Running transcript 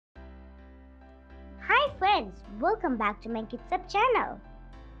Hi friends, welcome back to my Kids Up channel.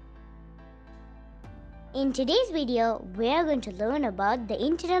 In today's video, we are going to learn about the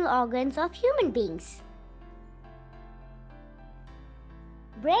internal organs of human beings.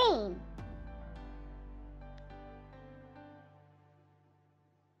 Brain,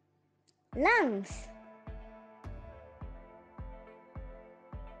 lungs,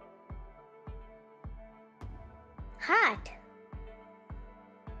 heart,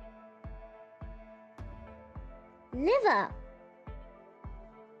 liver,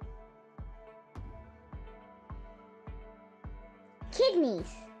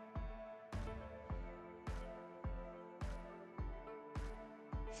 kidneys,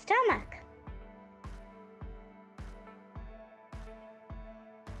 stomach,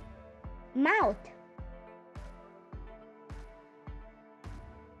 mouth,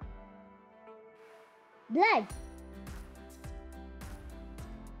 blood,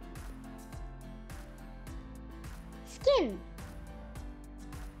 skin,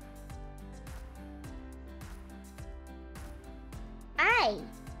 eye,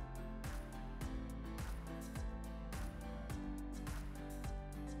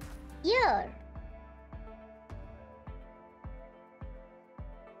 ear,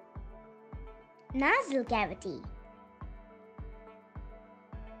 nasal cavity,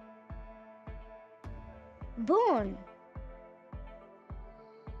 bone,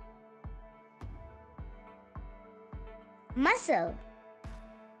 muscle,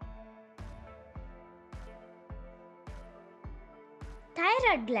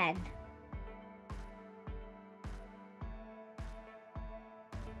 thyroid gland,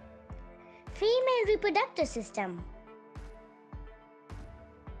 female reproductive system,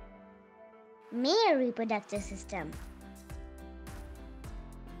 male reproductive system,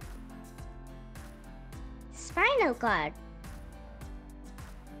 spinal cord,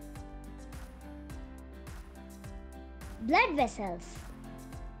 blood vessels,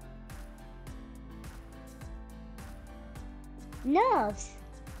 nerves,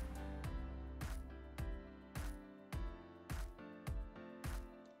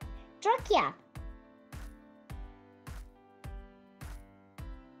 trachea,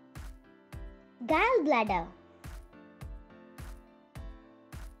 gallbladder,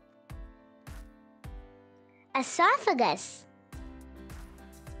 esophagus,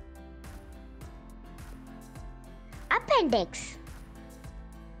 appendix,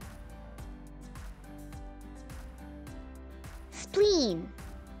 spleen,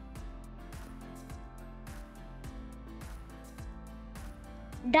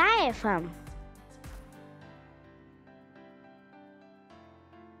 diaphragm,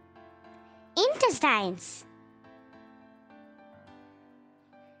 intestines,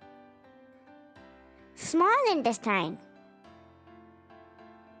 small intestine,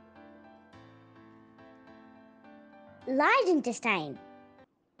 large intestine,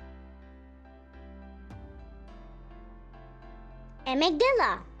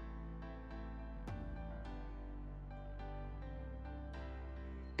 amygdala,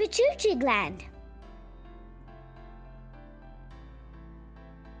 pituitary gland,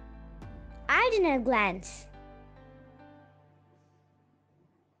 adrenal glands,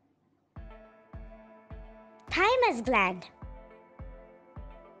 thymus gland,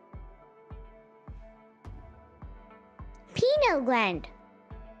 pineal gland,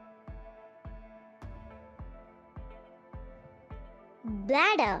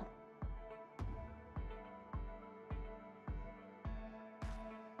 bladder,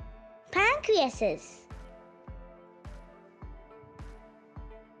 pancreases,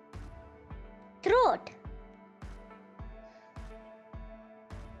 throat,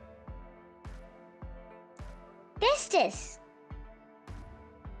 testis,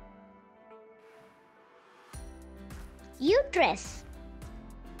 uterus,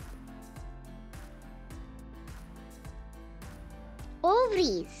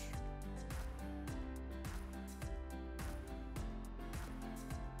 ovaries,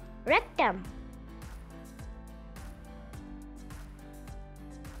 rectum,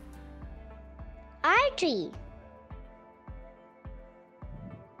 artery,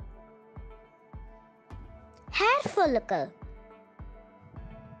 hair follicle,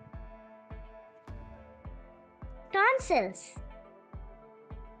 tonsils,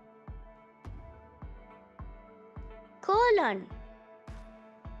 colon,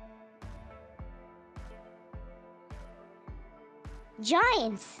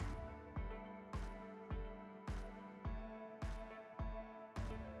 joints,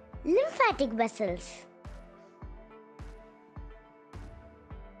 lymphatic vessels.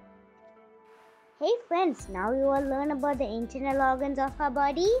 Hey friends, now you all learn about the internal organs of our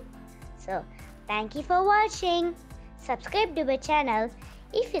body. So Thank you for watching. Subscribe to my channel.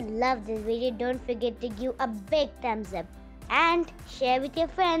 If you love this video, don't forget to give a big thumbs up and share with your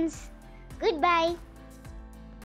friends. Goodbye.